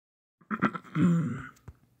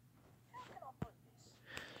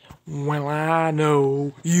Well, I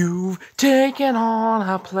know you've taken on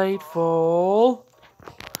a plateful.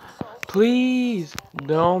 Please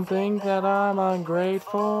don't think that I'm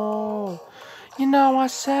ungrateful. You know I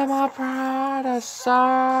set my pride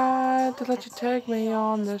aside to let you take me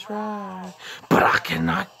on this ride. But I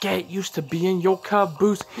cannot get used to being your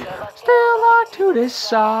caboose. Still like to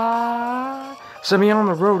decide. Set me on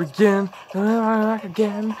the road again, and then I'm back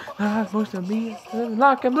again. I'm supposed to be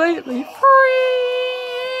not completely free.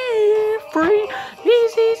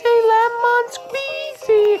 Easy, lemon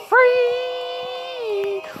squeezy,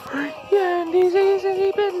 free. Yeah, and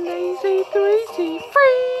easy, bit lazy, greasy,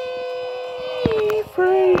 free.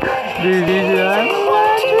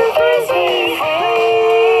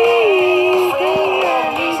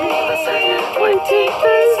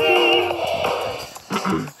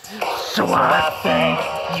 So I thank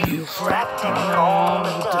you for acting on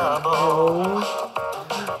the double.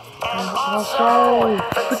 And also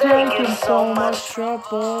for taking so much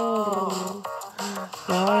trouble.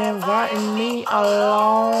 By inviting me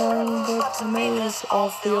along, but to me this all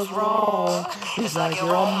feels wrong. It's like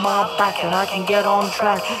you're on my back and I can get on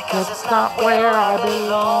track, cause it's not where I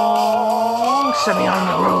belong. Set me on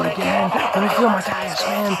the road again, let me feel my tires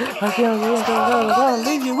spin. I can't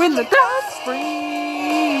leave you in the dust.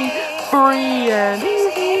 Free and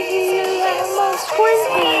easy, lemon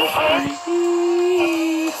squeezy.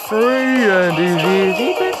 Free and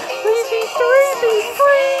easy,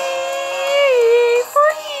 free.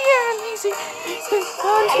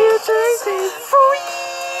 One, two, three, free,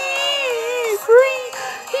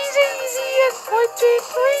 easy, and 1, 2, 3.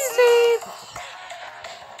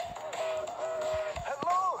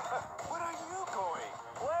 Hello, where are you going?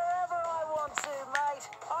 Wherever I want to, mate.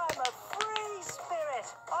 I'm a free spirit.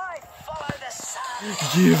 I follow the sun.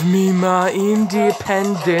 Give me my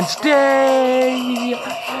Independence Day.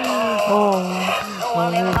 Oh,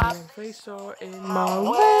 my face or in my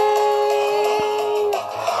way.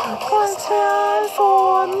 One time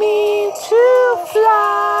for me to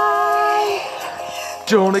fly.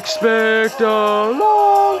 Don't expect a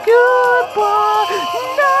long goodbye.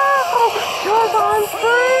 No, cause I'm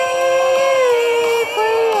free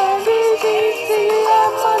and easy,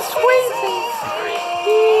 lemon squeezy.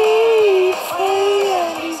 Free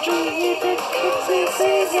and easy,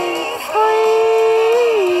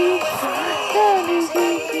 and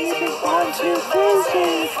easy, 1, 2,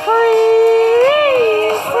 3, free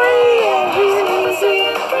and easy,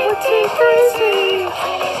 1, 2, 3.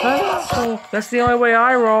 That's the only way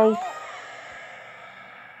I roll. Let's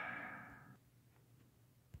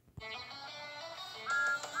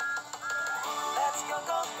go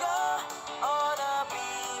on a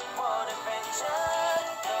big one adventure.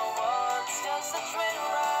 The world's just a train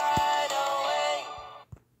ride away.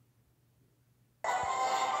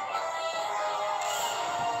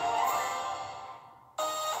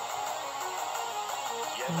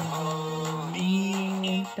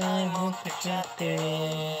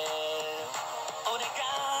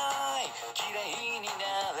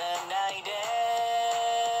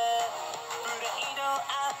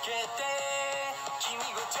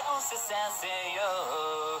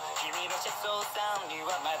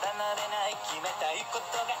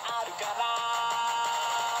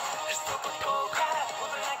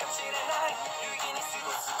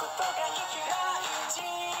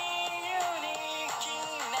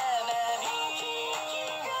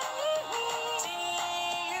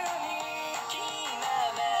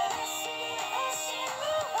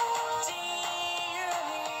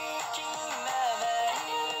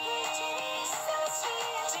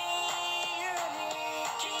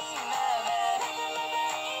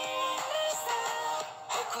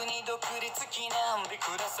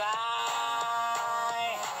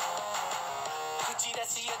口出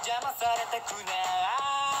しを邪魔されたくない